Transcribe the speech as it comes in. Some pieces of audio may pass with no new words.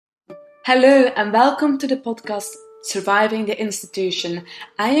Hello and welcome to the podcast Surviving the Institution.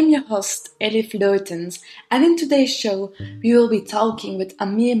 I am your host Elif Lotens, and in today's show we will be talking with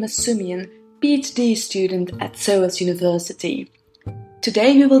Amir Masumian, PhD student at SOAS University.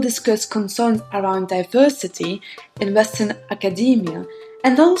 Today we will discuss concerns around diversity in Western academia,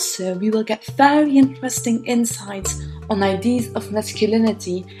 and also we will get very interesting insights on ideas of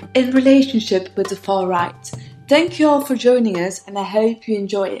masculinity in relationship with the far right. Thank you all for joining us, and I hope you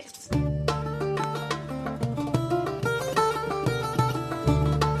enjoy it.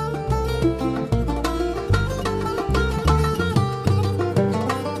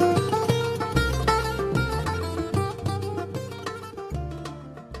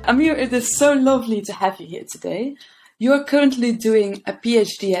 Amir, it is so lovely to have you here today. You are currently doing a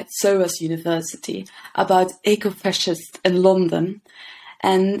PhD at SOAS University about ecofascists in London,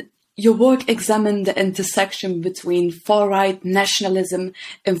 and your work examined the intersection between far-right nationalism,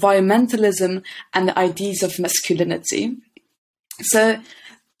 environmentalism, and the ideas of masculinity. So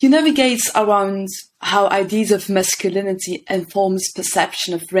you navigate around how ideas of masculinity informs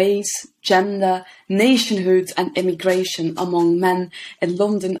perception of race, gender, nationhood and immigration among men in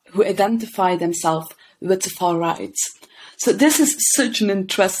London who identify themselves with the far right. So this is such an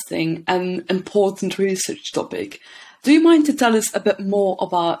interesting and important research topic. Do you mind to tell us a bit more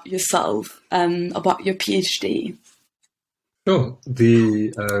about yourself and about your PhD? Sure.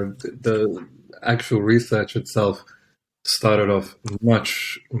 The actual research itself started off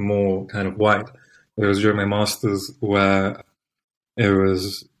much more kind of wide. It was during my master's where it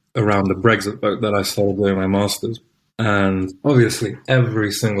was around the Brexit vote that I started doing my master's. And obviously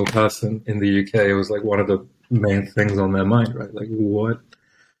every single person in the UK, it was like one of the main things on their mind, right? Like, what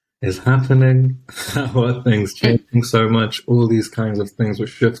is happening? How are things changing so much? All these kinds of things were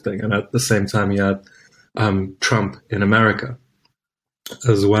shifting. And at the same time, you had Trump in America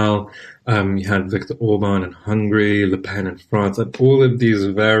as well. You had Viktor Orban in Hungary, Le Pen in France, and all of these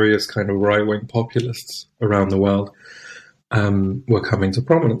various kind of right-wing populists around the world were coming to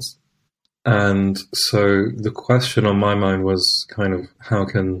prominence. And so the question on my mind was kind of, how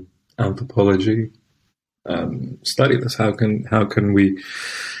can anthropology study this? How can we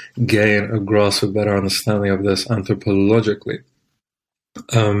gain a grasp, a better understanding of this anthropologically?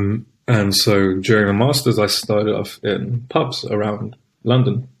 And so during the masters, I started off in pubs around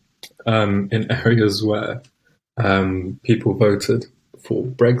London, in areas where people voted for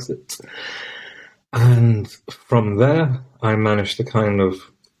Brexit. And from there, I managed to kind of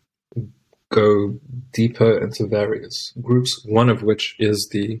go deeper into various groups, one of which is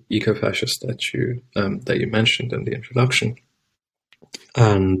the ecofascist that you mentioned in the introduction.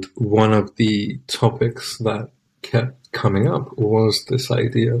 And one of the topics that kept coming up was this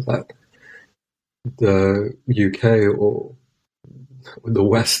idea that the UK, or the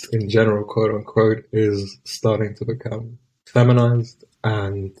West in general, quote unquote, is starting to become feminized,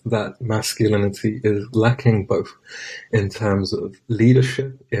 and that masculinity is lacking both in terms of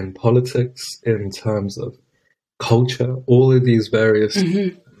leadership, in politics, in terms of culture, all of these various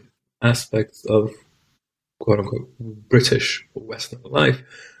aspects of quote unquote British or Western life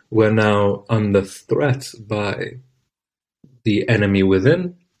were now under threat by the enemy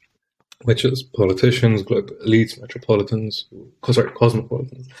within, which is politicians, global elites,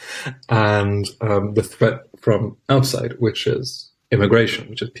 cosmopolitans, and the threat from outside, which is immigration,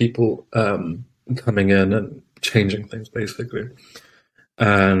 which is people coming in and changing things, basically.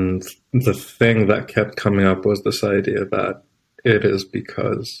 And the thing that kept coming up was this idea that it is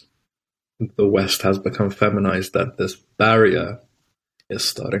because the West has become feminized that this barrier is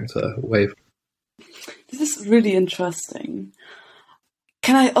starting to wave. This is really interesting.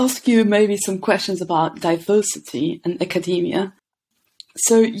 Can I ask you maybe some questions about diversity in academia?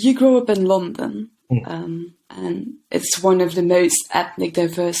 So you grew up in London, and it's one of the most ethnic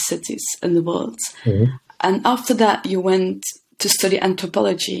diverse cities in the world. Mm-hmm. And after that, you went to study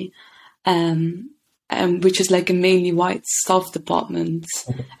anthropology, which is like a mainly white staff department,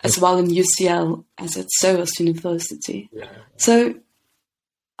 as well in UCL as at SOAS University. Yeah. So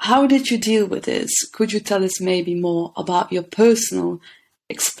how did you deal with this? Could you tell us maybe more about your personal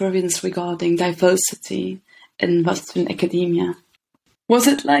experience regarding diversity in Western academia? Was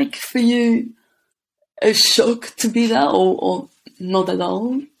it like for you a shock to be there, or not at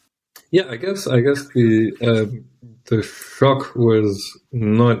all? Yeah, I guess the shock was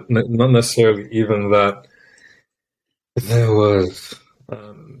not necessarily even that there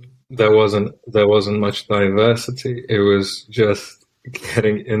wasn't much diversity. It was just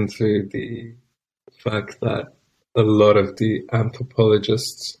getting into the fact that a lot of the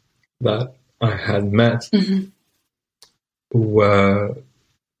anthropologists that I had met were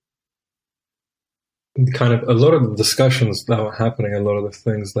kind of a lot of the discussions that were happening, a lot of the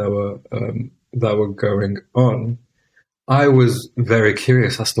things that were going on, I was very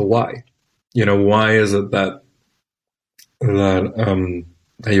curious as to why. Why is it that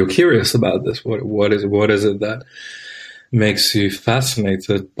you're curious about this? What is it that makes you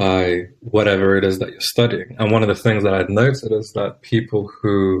fascinated by whatever it is that you're studying? And one of the things that I'd noted is that people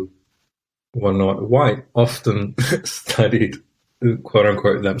who were not white often studied, quote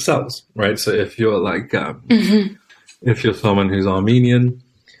unquote, themselves, right? So if you're like, if you're someone who's Armenian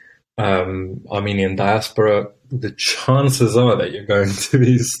diaspora, the chances are that you're going to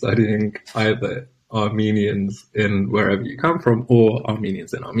be studying either Armenians in wherever you come from or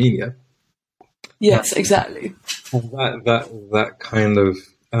Armenians in Armenia. Yes, exactly. That kind of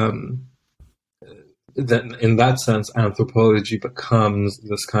then in that sense, anthropology becomes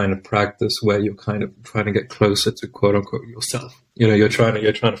this kind of practice where you're kind of trying to get closer to, quote unquote, yourself. You're trying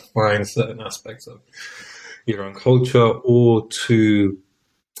to find certain aspects of your own culture, or to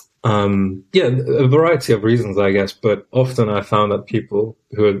a variety of reasons, I guess. But often I found that people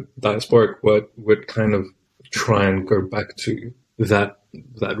who are diasporic would kind of try and go back to that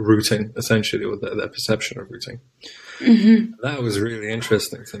rooting, essentially, or that perception of rooting. Mm-hmm. That was really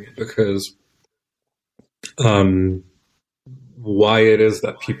interesting to me, because why it is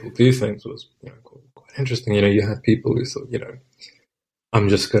that people do things was quite interesting. You have people who thought, I'm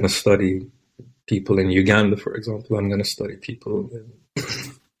just going to study people in Uganda, for example. I'm going to study people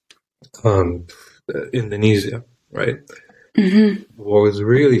in Indonesia, right? Mm-hmm. What was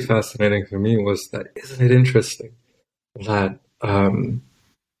really fascinating for me was that, isn't it interesting that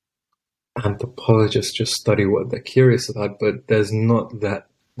anthropologists just study what they're curious about, but there's not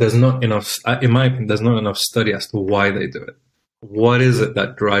enough, in my opinion, there's not enough study as to why they do it. What is it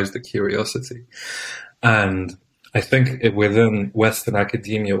that drives the curiosity? And I think within Western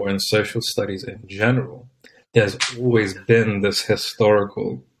academia, or in social studies in general, there's always been this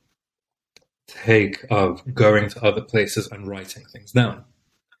historical take of going to other places and writing things down.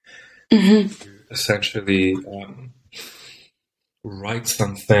 Mm-hmm. Essentially, write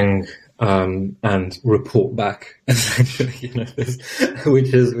something and report back, essentially,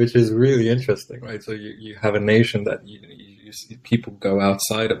 which is really interesting, right? So you have a nation that you see people go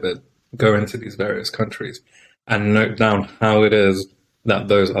outside of it, go into these various countries, and note down how it is that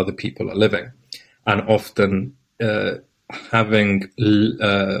those other people are living, and often having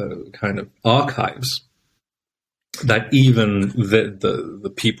kind of archives that even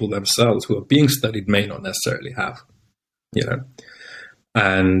the people themselves who are being studied may not necessarily have,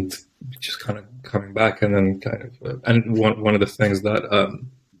 and just kind of coming back, and then kind of and one of the things that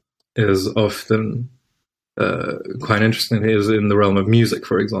is often quite interesting is in the realm of music,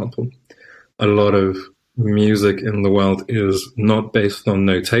 for example. A lot of music in the world is not based on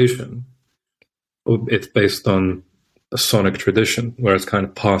notation. It's based on a sonic tradition where it's kind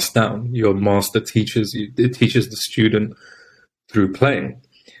of passed down. Your master teaches you, it teaches the student through playing,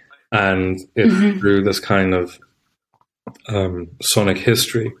 and it's Mm-hmm. through this kind of sonic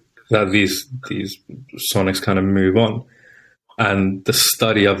history that these sonics kind of move on. And the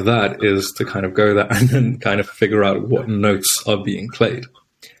study of that is to kind of go there and then kind of figure out what notes are being played.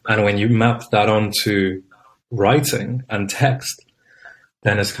 And when you map that onto writing and text,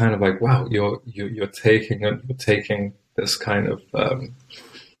 then it's kind of like, wow, you're taking this kind of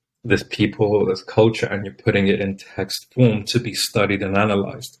this people, this culture, and you're putting it in text form to be studied and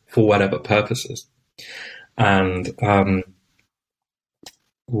analyzed for whatever purposes. And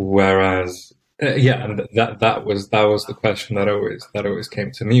whereas, and that was the question that always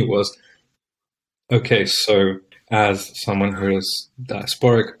came to me was, okay, so as someone who is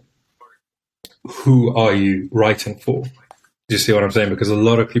diasporic, who are you writing for? Do you see what I'm saying? Because a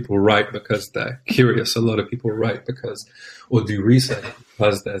lot of people write because they're curious. A lot of people write or do research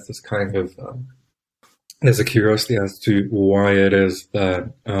because there's this kind of there's a curiosity as to why it is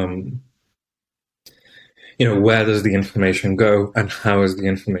that where does the information go, and how is the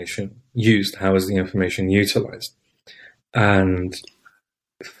information used? How is the information utilized? And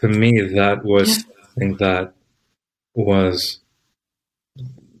for me, that was something that was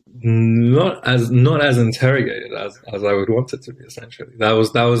not as interrogated as I would want it to be. Essentially, that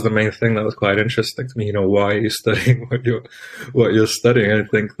was the main thing that was quite interesting to me. Why are you studying what you're studying? I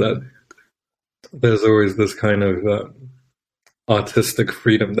think that there's always this kind of artistic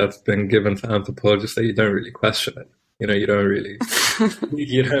freedom that's been given to anthropologists that you don't really question it. You don't really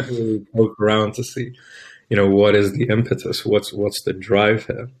poke around to see, what is the impetus, what's the drive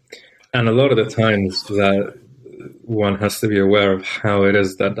here. And a lot of the times that one has to be aware of how it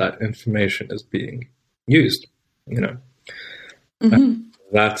is that information is being used, Mm-hmm.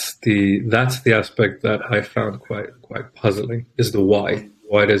 that's the aspect that I found quite puzzling. Is the why?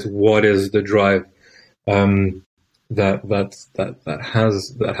 What is the drive that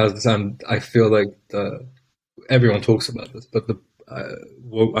has this? And I feel like everyone talks about this, but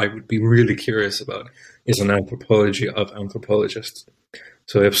what I would be really curious about is an anthropology of anthropologists.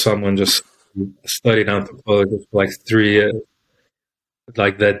 So if someone just studied anthropology for like 3 years,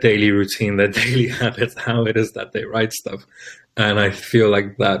 like their daily routine, their daily habits, how it is that they write stuff, and I feel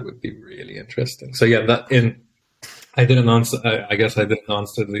like that would be really interesting. So yeah, I didn't answer. I guess I didn't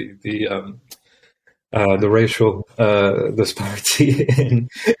answer the racial disparity in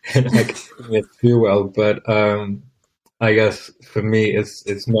academia too well, but I guess for me,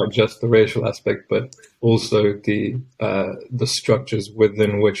 it's not just the racial aspect, but also the structures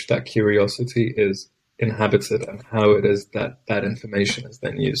within which that curiosity is inhabited and how it is that information is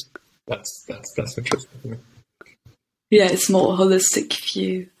then used. That's interesting to me. Yeah, it's more a holistic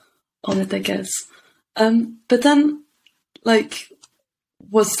view on it, I guess. But then, like,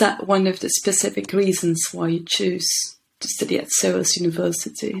 was that one of the specific reasons why you choose to study at SOAS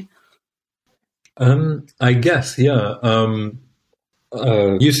University? I guess, yeah.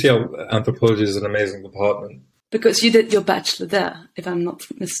 UCL Anthropology is an amazing department. Because you did your bachelor there, if I'm not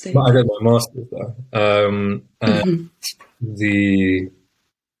mistaken. But I did my master's there.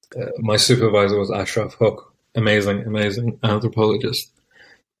 My supervisor was Ashraf Hook, amazing anthropologist.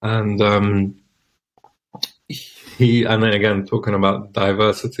 And and then again, talking about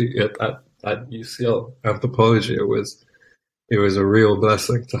diversity at UCL Anthropology, it was a real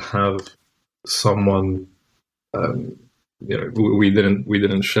blessing to have someone. We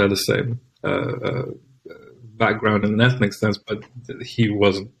didn't share the same background in an ethnic sense, but he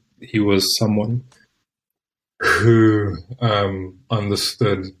was someone who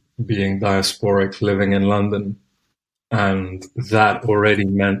understood being diasporic, living in London, and that already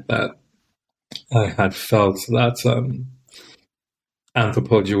meant that I had felt that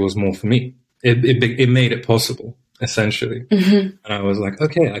anthropology was more for me. It made it possible, essentially, and I was like,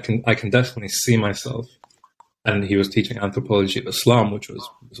 okay, I can definitely see myself. And he was teaching anthropology of Islam, which was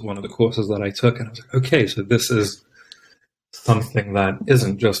one of the courses that I took, and I was like, okay, so this is something that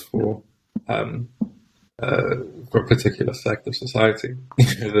isn't just for a particular sect of society.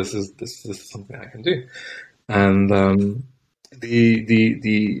 This is something I can do. And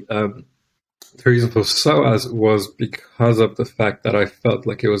the reason for SOAS was because of the fact that I felt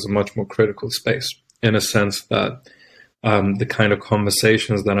like it was a much more critical space, in a sense that the kind of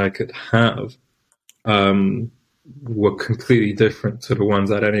conversations that I could have were completely different to the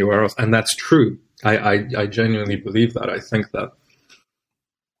ones at anywhere else. And that's true. I genuinely believe that. I think that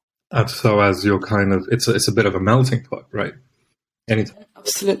at SOAS you're it's a bit of a melting pot, right?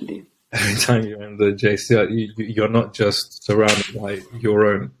 Absolutely. Anytime you're in the JCR, you're not just surrounded by your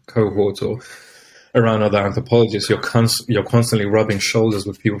own cohort or around other anthropologists. You're constantly rubbing shoulders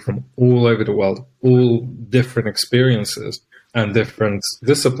with people from all over the world, all different experiences and different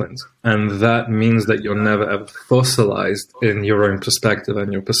disciplines. And that means that you're never ever fossilized in your own perspective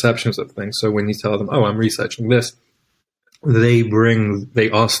and your perceptions of things. So when you tell them, oh, I'm researching this, they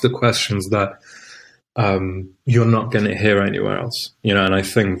ask the questions that you're not going to hear anywhere else, and I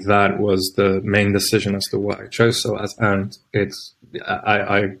think that was the main decision as to why I chose SOAS, and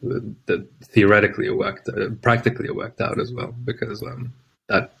theoretically it worked, practically it worked out as well, because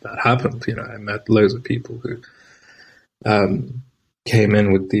that happened. I met loads of people who came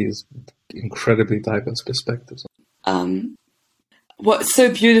in with these incredibly diverse perspectives. What's so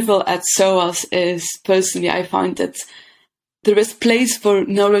beautiful at SOAS is, personally, I find that there is place for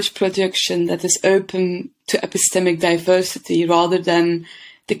knowledge production that is open to epistemic diversity rather than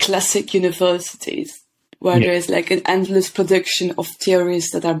the classic universities, where there is like an endless production of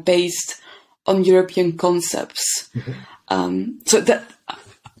theories that are based on European concepts. So that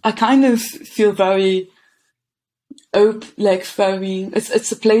I kind of feel very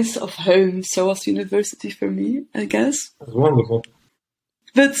it's a place of home, SOAS University for me, I guess. That's wonderful.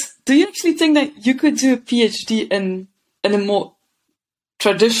 But do you actually think that you could do a PhD in a more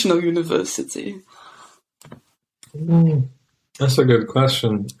traditional university? That's a good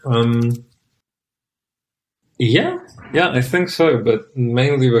question. Yeah, I think so, but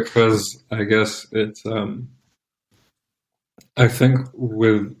mainly because I guess it's. I think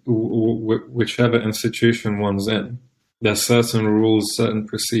with whichever institution one's in, there's certain rules, certain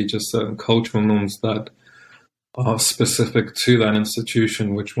procedures, certain cultural norms that are specific to that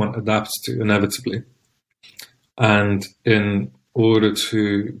institution, which one adapts to inevitably. And in order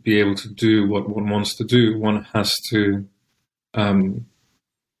to be able to do what one wants to do, one has to learn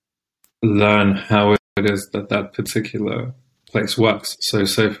how it is that particular place works. So,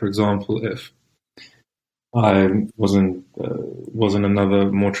 say for example, if I was in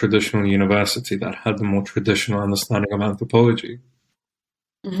another more traditional university that had the more traditional understanding of anthropology,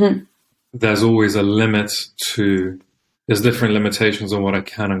 there's always a limit to. There's different limitations on what I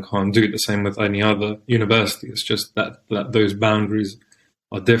can and can't do. The same with any other university. It's just that those boundaries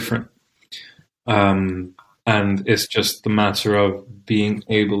are different. And it's just the matter of being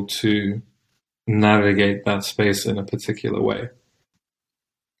able to navigate that space in a particular way.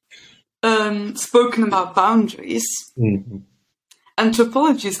 Spoken about boundaries,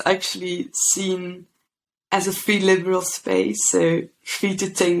 anthropology is actually seen as a free liberal space, so free to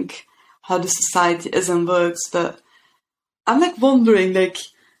think how the society is and works. But I'm wondering,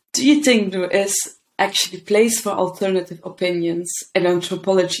 do you think there is actually place for alternative opinions in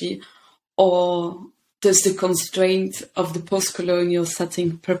anthropology, or does the constraint of the post-colonial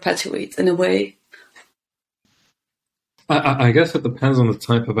setting perpetuate in a way? I guess it depends on the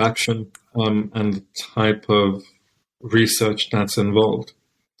type of action and the type of research that's involved.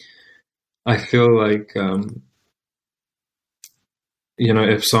 I feel like,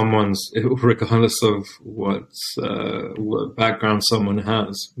 regardless of what background someone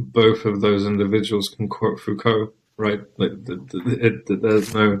has, both of those individuals can quote Foucault, right?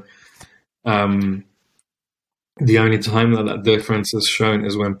 There's no. The only time that difference is shown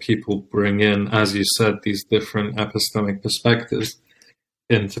is when people bring in, as you said, these different epistemic perspectives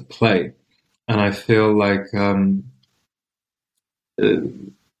into play. And I feel like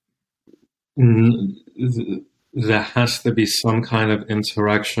there has to be some kind of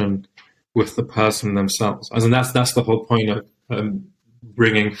interaction with the person themselves. And that's the whole point of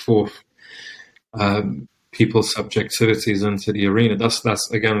bringing forth people's subjectivities into the arena.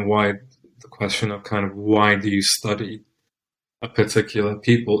 That's again why the question of kind of why do you study a particular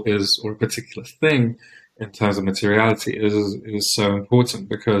people or a particular thing in terms of materiality is so important,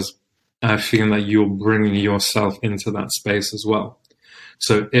 because I feel that you're bringing yourself into that space as well.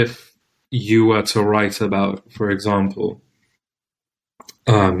 So if you were to write about, for example,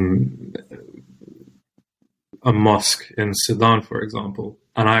 a mosque in Sudan, for example,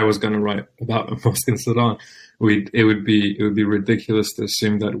 and I was going to write about a mosque in Sudan, it would be ridiculous to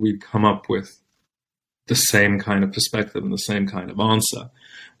assume that we'd come up with the same kind of perspective and the same kind of answer.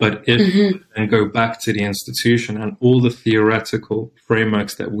 But if we then go back to the institution and all the theoretical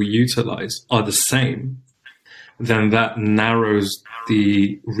frameworks that we utilize are the same, then that narrows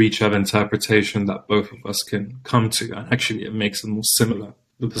the reach of interpretation that both of us can come to. And actually it makes it more similar,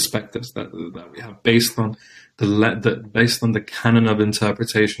 the perspectives that we have based on the canon of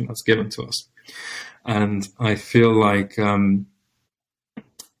interpretation that's given to us. And I feel like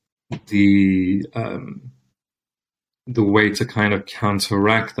the way to kind of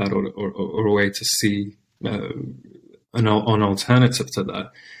counteract that, or a way to see an alternative to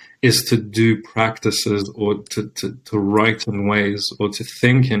that, is to do practices or to write in ways or to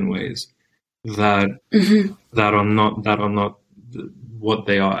think in ways that that are not what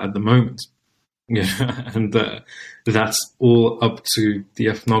they are at the moment. Yeah, and that's all up to the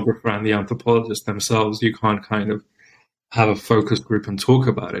ethnographer and the anthropologist themselves. You can't kind of have a focus group and talk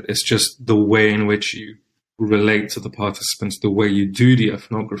about it. It's just the way in which you relate to the participants, the way you do the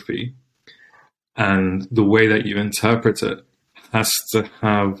ethnography, and the way that you interpret it has to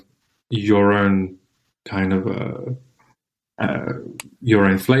have your own kind of your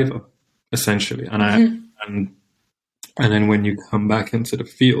own flavor, essentially. And and then when you come back into the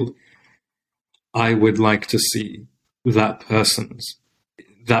field, I would like to see that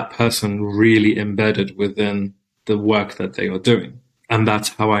person really embedded within the work that they are doing. And that's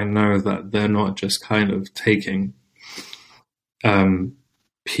how I know that they're not just kind of taking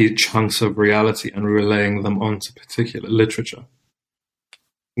chunks of reality and relaying them onto particular literature.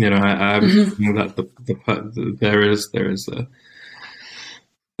 I'm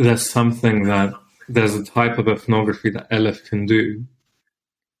thinking that there's a type of ethnography that Elif can do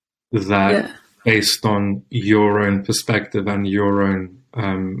that based on your own perspective and your own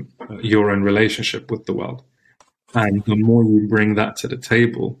relationship with the world. And the more you bring that to the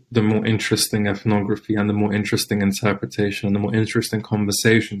table, the more interesting ethnography and the more interesting interpretation and the more interesting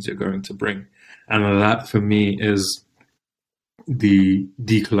conversations you're going to bring. And that, for me, is the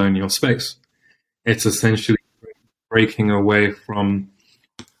decolonial space. It's essentially breaking away from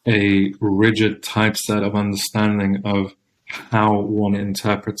a rigid typeset of understanding of how one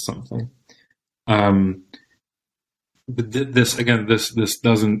interprets something. But this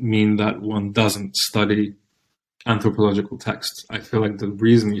doesn't mean that one doesn't study anthropological texts. I feel like the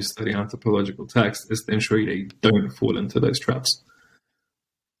reason you study anthropological texts is to ensure you don't fall into those traps.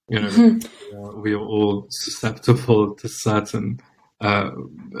 You know, we are all susceptible to certain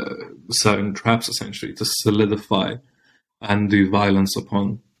traps, essentially, to solidify and do violence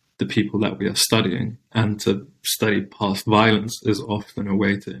upon the people that we are studying. And to study past violence is often a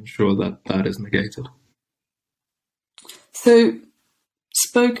way to ensure that that is negated. So,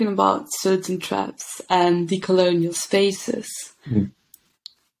 spoken about certain traps and decolonial spaces,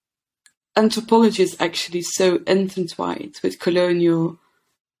 anthropology is actually so intertwined with colonial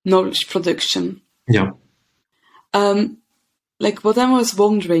knowledge production. Yeah. Like, what I was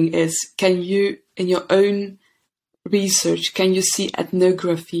wondering is, can you, in your own research, can you see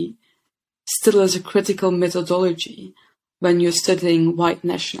ethnography still as a critical methodology when you're studying white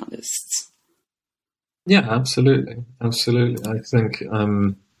nationalists? Yeah, absolutely. Absolutely. I think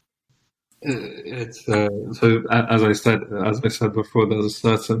it's so as I said before, there's a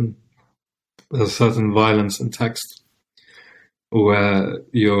certain violence in text where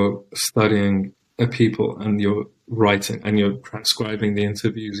you're studying a people and you're writing and you're transcribing the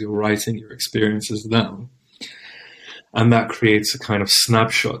interviews, you're writing your experiences down. And that creates a kind of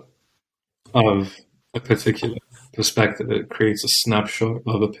snapshot of a particular perspective. It creates a snapshot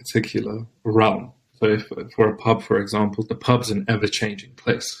of a particular realm. So if for a pub, for example, the pub's an ever-changing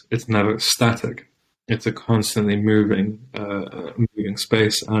place. It's never static. It's a constantly moving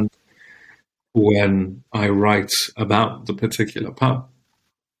space. And when I write about the particular pub,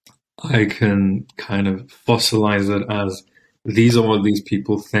 I can kind of fossilize it as these are what these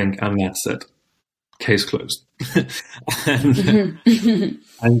people think, and that's it. Case closed.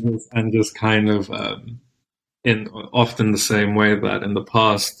 and just kind of in often the same way that in the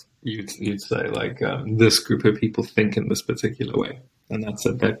past you'd say like this group of people think in this particular way, and that's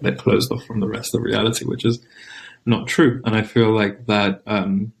it. They're closed off from the rest of reality, which is not true. And I feel like that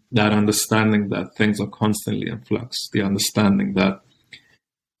that understanding that things are constantly in flux, the understanding that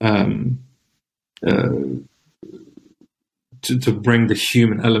to bring the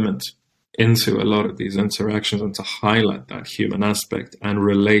human element into a lot of these interactions and to highlight that human aspect and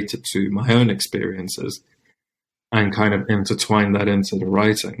relate it to my own experiences and kind of intertwine that into the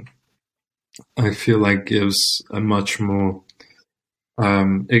writing, I feel like gives a much more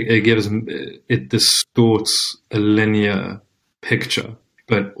it distorts a linear picture,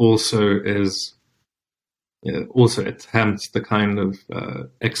 but also attempts to kind of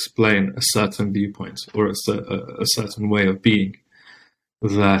explain a certain viewpoint or a certain way of being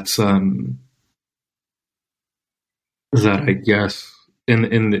that that I guess in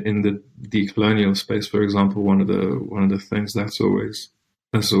the decolonial space, for example, one of the things that's always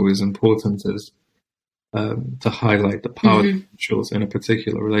important is to highlight the power differentials in a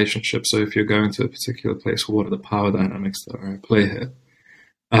particular relationship. So if you're going to a particular place, what are the power dynamics that are at play here?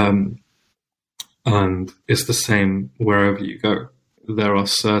 And it's the same wherever you go. There are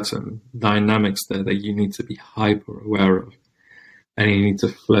certain dynamics there that you need to be hyper aware of, and you need to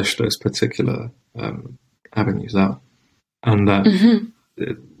flesh those particular avenues out. And that,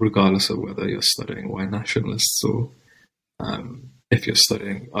 regardless of whether you're studying white nationalists or if you're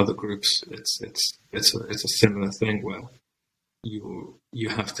studying other groups, it's a similar thing where you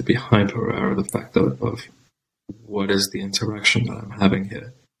have to be hyper aware of the fact of what is the interaction that I'm having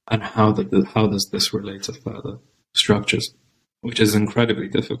here, and how does this relate to further structures, which is incredibly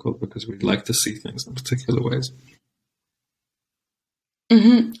difficult because we'd like to see things in particular ways.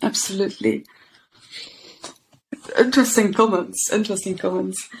 Absolutely. Interesting comments.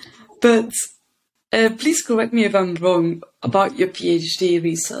 But please correct me if I'm wrong about your PhD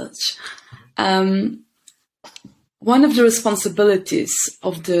research. One of the responsibilities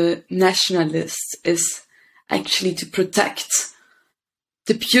of the nationalists is actually to protect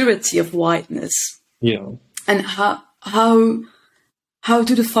the purity of whiteness. Yeah. And how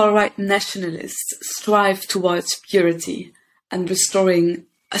do the far-right nationalists strive towards purity and restoring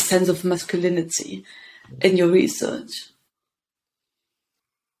a sense of masculinity in your research?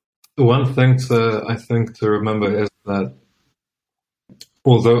 One thing I think to remember is that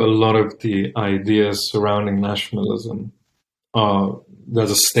although a lot of the ideas surrounding nationalism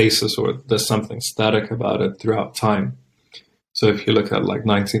there's a stasis or there's something static about it throughout time. So if you look at like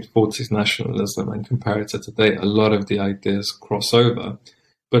 1940s nationalism and compare it to today, a lot of the ideas cross over,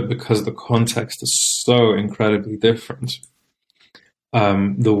 but because the context is so incredibly different,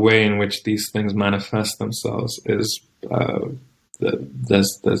 the way in which these things manifest themselves is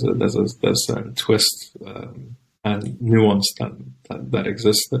there's a certain twist and nuance that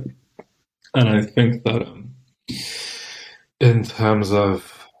exists there. And I think that in terms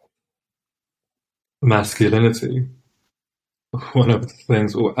of masculinity, one of the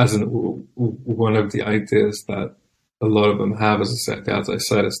things, or one of the ideas that a lot of them have, as I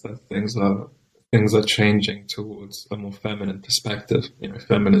said, is that things are changing towards a more feminine perspective.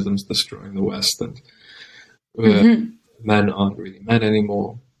 Feminism's destroying the West, and men aren't really men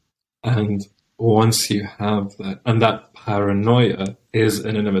anymore. And once you have that, and that paranoia is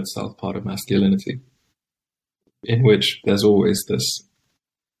in and of itself part of masculinity, in which there's always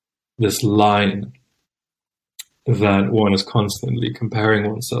this line that one is constantly comparing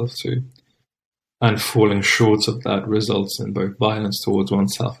oneself to, and falling short of that results in both violence towards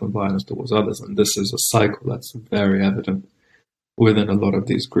oneself and violence towards others. And this is a cycle that's very evident within a lot of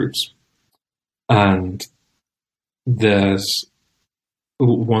these groups. And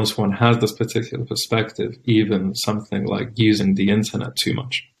once one has this particular perspective, even something like using the internet too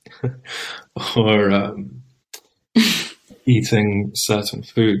much or eating certain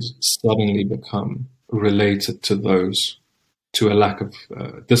foods suddenly become related to a lack of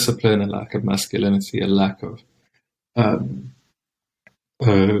discipline, a lack of masculinity, a lack of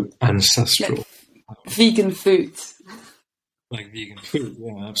ancestral. Like vegan food. Like vegan food,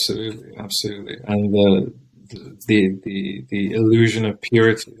 yeah, absolutely. And the illusion of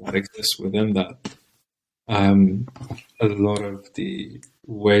purity that exists within that. A lot of the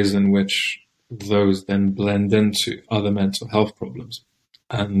ways in which those then blend into other mental health problems.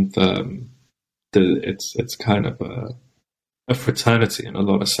 And it's kind of a fraternity in a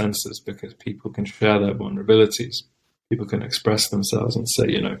lot of senses, because people can share their vulnerabilities. People can express themselves and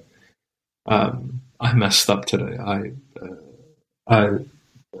say, I messed up today. I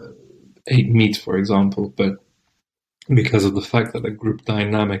ate meat, for example, but because of the fact that the group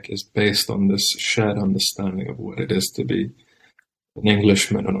dynamic is based on this shared understanding of what it is to be an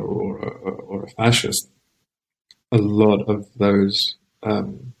Englishman or a fascist, a lot of those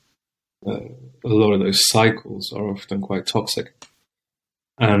cycles are often quite toxic,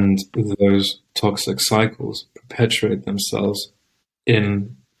 and those toxic cycles perpetuate themselves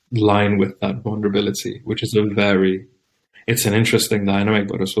in line with that vulnerability, which is it's an interesting dynamic,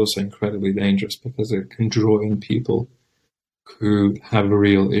 but it's also incredibly dangerous, because it can draw in people who have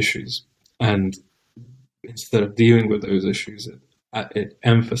real issues, and instead of dealing with those issues, it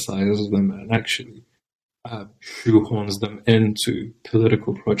emphasizes them and actually shoehorns them into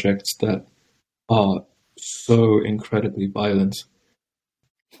political projects that are so incredibly violent.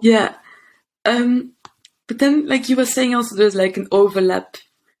 Yeah. But then, like you were saying, also there's like an overlap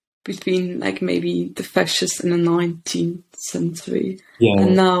between like maybe the fascists in the 19th century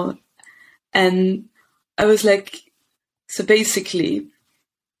and now. And I was like, so basically,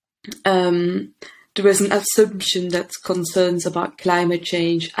 there is an assumption that concerns about climate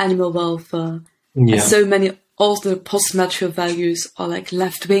change, animal welfare, and so many all the post-natural values are like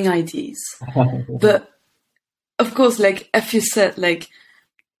left-wing ideas. But of course, like as you said, like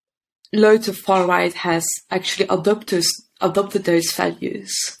loads of far right has actually adopted those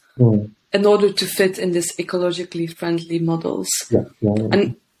values in order to fit in this ecologically friendly models.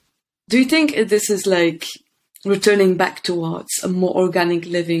 And do you think this is like returning back towards a more organic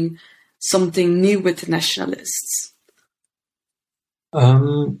living, something new with the nationalists?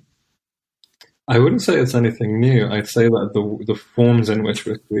 I wouldn't say it's anything new. I'd say that the forms in which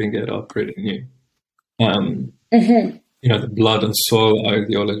we're doing it are pretty new. The blood and soil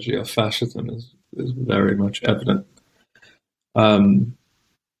ideology of fascism is very much evident.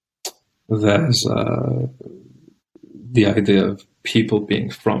 There's the idea of people being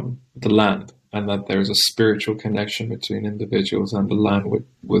from the land, and that there's a spiritual connection between individuals and the land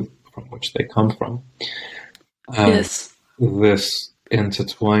from which they come from. Yes. This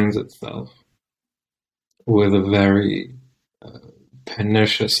intertwines itself with a very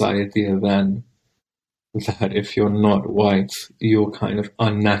pernicious idea then that if you're not white, you're kind of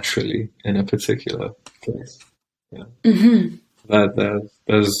unnaturally in a particular place. That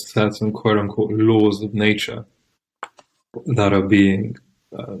there's certain quote-unquote laws of nature that are being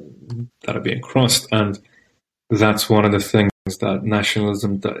crossed, and that's one of the things that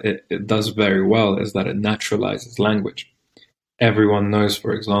nationalism it does very well, is that it naturalizes language. Everyone knows,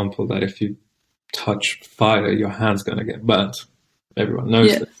 for example, that if you touch fire, your hand's going to get burnt. Everyone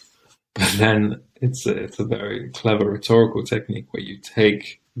knows this. But then it's a very clever rhetorical technique where you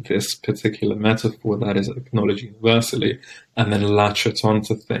take this particular metaphor that is acknowledged universally and then latch it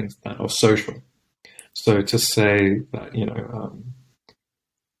onto things that are social. So to say that,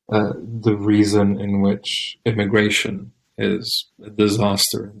 the reason in which immigration is a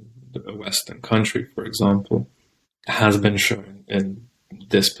disaster in a Western country, for example, has been shown in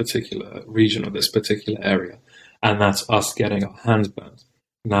this particular region or this particular area, and that's us getting our hands burnt.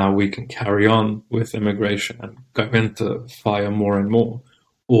 Now we can carry on with immigration and go into fire more and more,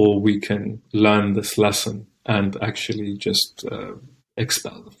 or we can learn this lesson and actually just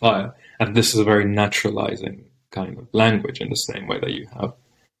expel the fire. And this is a very naturalizing kind of language, in the same way that you have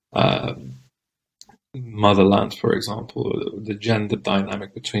motherland, for example, the gender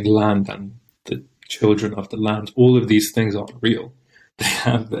dynamic between land and the children of the land. All of these things aren't real.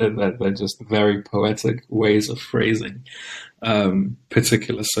 They're just very poetic ways of phrasing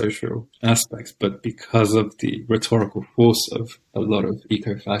particular social aspects. But because of the rhetorical force of a lot of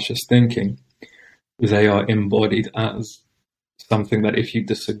eco-fascist thinking, they are embodied as something that if you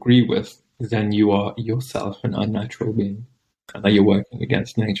disagree with, then you are yourself an unnatural being, and that you're working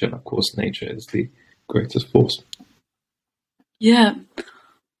against nature. And of course, nature is the greatest force. Yeah.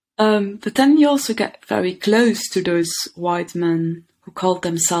 But then you also get very close to those white men who called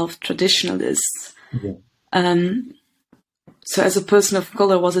themselves traditionalists. Yeah. So as a person of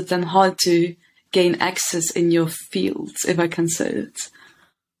color, was it then hard to gain access in your fields, if I can say it?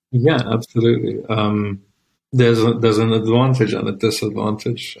 Yeah, absolutely. There's an advantage and a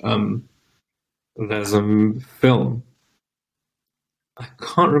disadvantage. There's a film. I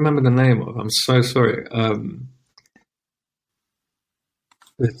can't remember the name of. I'm so sorry.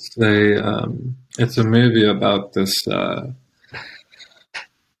 It's a movie about this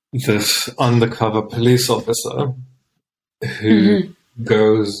this undercover police officer who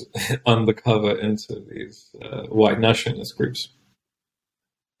goes undercover into these white nationalist groups,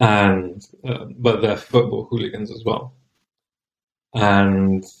 and but they're football hooligans as well.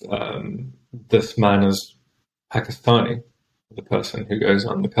 And this man is Pakistani, the person who goes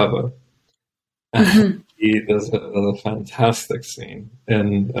undercover. And there's a fantastic scene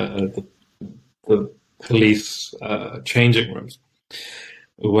in the police changing rooms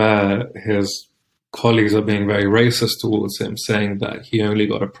where his colleagues are being very racist towards him, saying that he only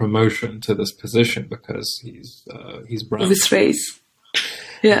got a promotion to this position because he's brown. Of his race.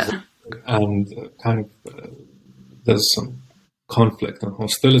 Yeah. And there's some conflict and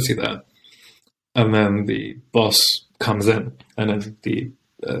hostility there. And then the boss comes in, and then the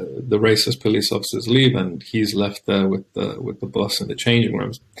racist police officers leave, and he's left there with the boss in the changing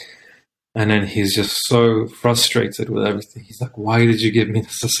rooms. And then he's just so frustrated with everything. He's like, "Why did you give me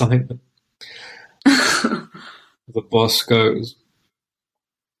this assignment?" The boss goes,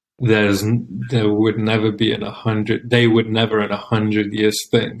 "There would never be they would never in 100 years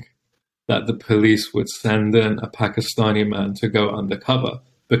think that the police would send in a Pakistani man to go undercover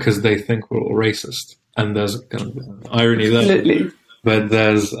because they think we're all racist." And there's kind of an irony there. Absolutely. But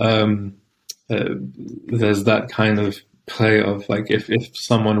there's that kind of play of like if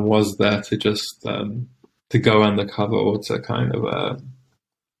someone was there to just to go undercover or to kind of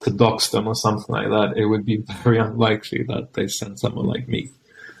to dox them or something like that, it would be very unlikely that they send someone like me.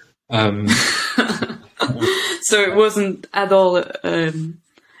 So it wasn't at all a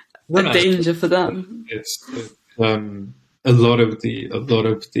danger for them. It's a lot of the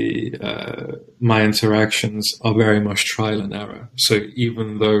my interactions are very much trial and error. So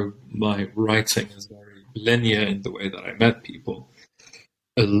even though my writing is very linear in the way that I met people,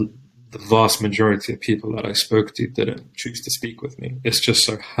 the vast majority of people that I spoke to didn't choose to speak with me. It just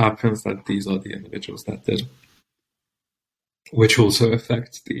so happens that these are the individuals that did, which also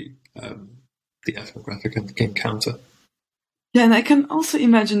affects the ethnographic encounter. Yeah, and I can also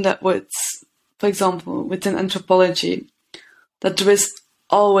imagine that for example, within anthropology, that there is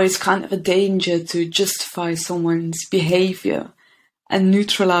always kind of a danger to justify someone's behavior and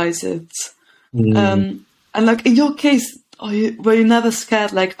neutralize it. And like in your case, were you never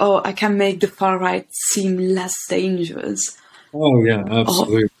scared, like, oh, I can make the far right seem less dangerous? Oh yeah,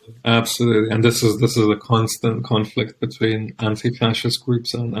 absolutely, absolutely. And this is a constant conflict between anti-fascist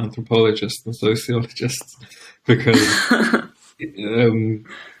groups and anthropologists and sociologists, because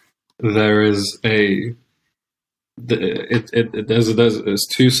there is there's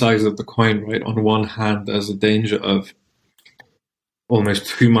two sides of the coin, right? On one hand, there's a danger of almost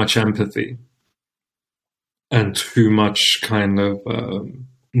too much empathy and too much kind of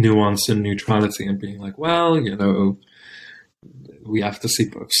nuance and neutrality, and being like, well, we have to see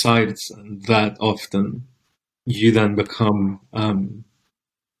both sides, and that often you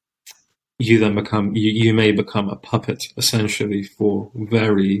may become a puppet essentially for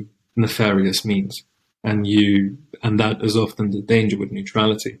very nefarious means. And that is often the danger with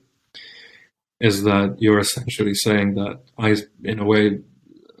neutrality, is that you're essentially saying that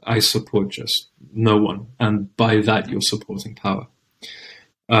I support just no one, and by that you're supporting power.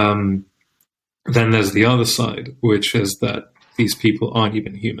 Then there's the other side, which is that these people aren't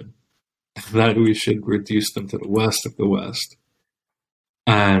even human, that we should reduce them to the worst of the worst.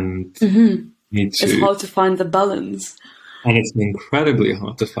 And it's hard to find the balance. And it's incredibly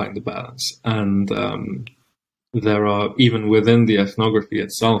hard to find the balance. And there are, even within the ethnography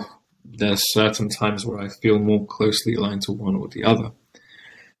itself, there's certain times where I feel more closely aligned to one or the other.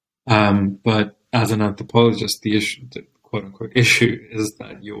 But as an anthropologist, the issue, the quote unquote issue, is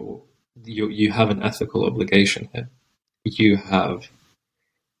that you have an ethical obligation here. You have,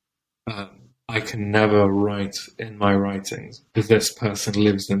 I can never write in my writings, this person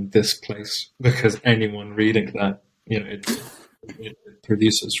lives in this place, because anyone reading that, it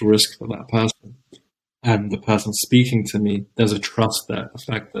produces risk for that person. And the person speaking to me, there's a trust there, the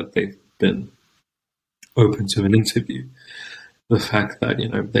fact that they've been open to an interview, the fact that,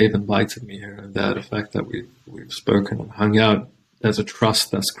 they've invited me here and there, the fact that we've spoken and hung out, there's a trust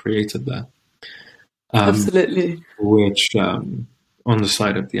that's created there. Absolutely. Which, on the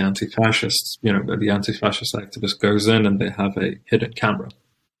side of the anti-fascists, the anti-fascist activist goes in and they have a hidden camera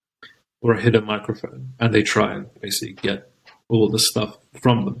or a hidden microphone, and they try and basically get all the stuff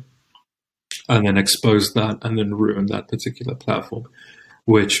from them and then expose that and then ruin that particular platform,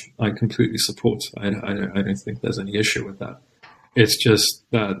 which I completely support. I don't think there's any issue with that. It's just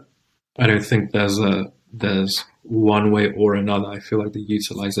that I don't think there's one way or another. I feel like the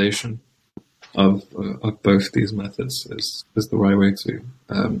utilization of both these methods is the right way to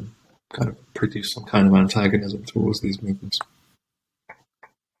kind of produce some kind of antagonism towards these movements.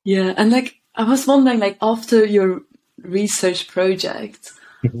 Yeah, and I was wondering, after your research project,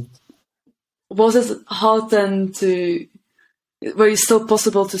 was it hard then were it still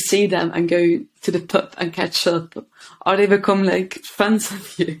possible to see them and go to the pub and catch up? Or they become friends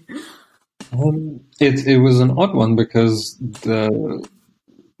with you? It was an odd one because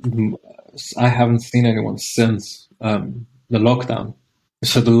I haven't seen anyone since the lockdown.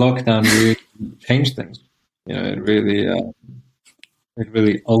 So the lockdown really changed things. It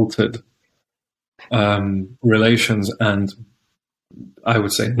really altered relations, and I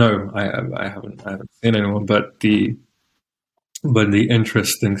would say no, I haven't seen anyone. But the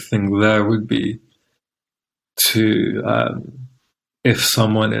interesting thing there would be to if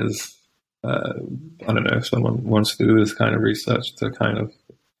someone is I don't know, if someone wants to do this kind of research to kind of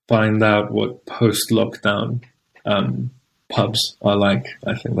find out what post-lockdown pubs are like.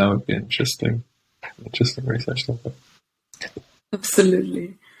 I think that would be interesting research topic.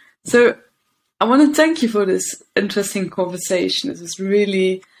 Absolutely. So I want to thank you for this interesting conversation. It was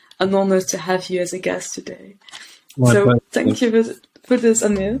really an honor to have you as a guest today. My pleasure. Thank you for this,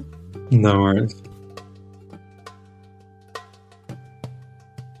 Anil. No worries.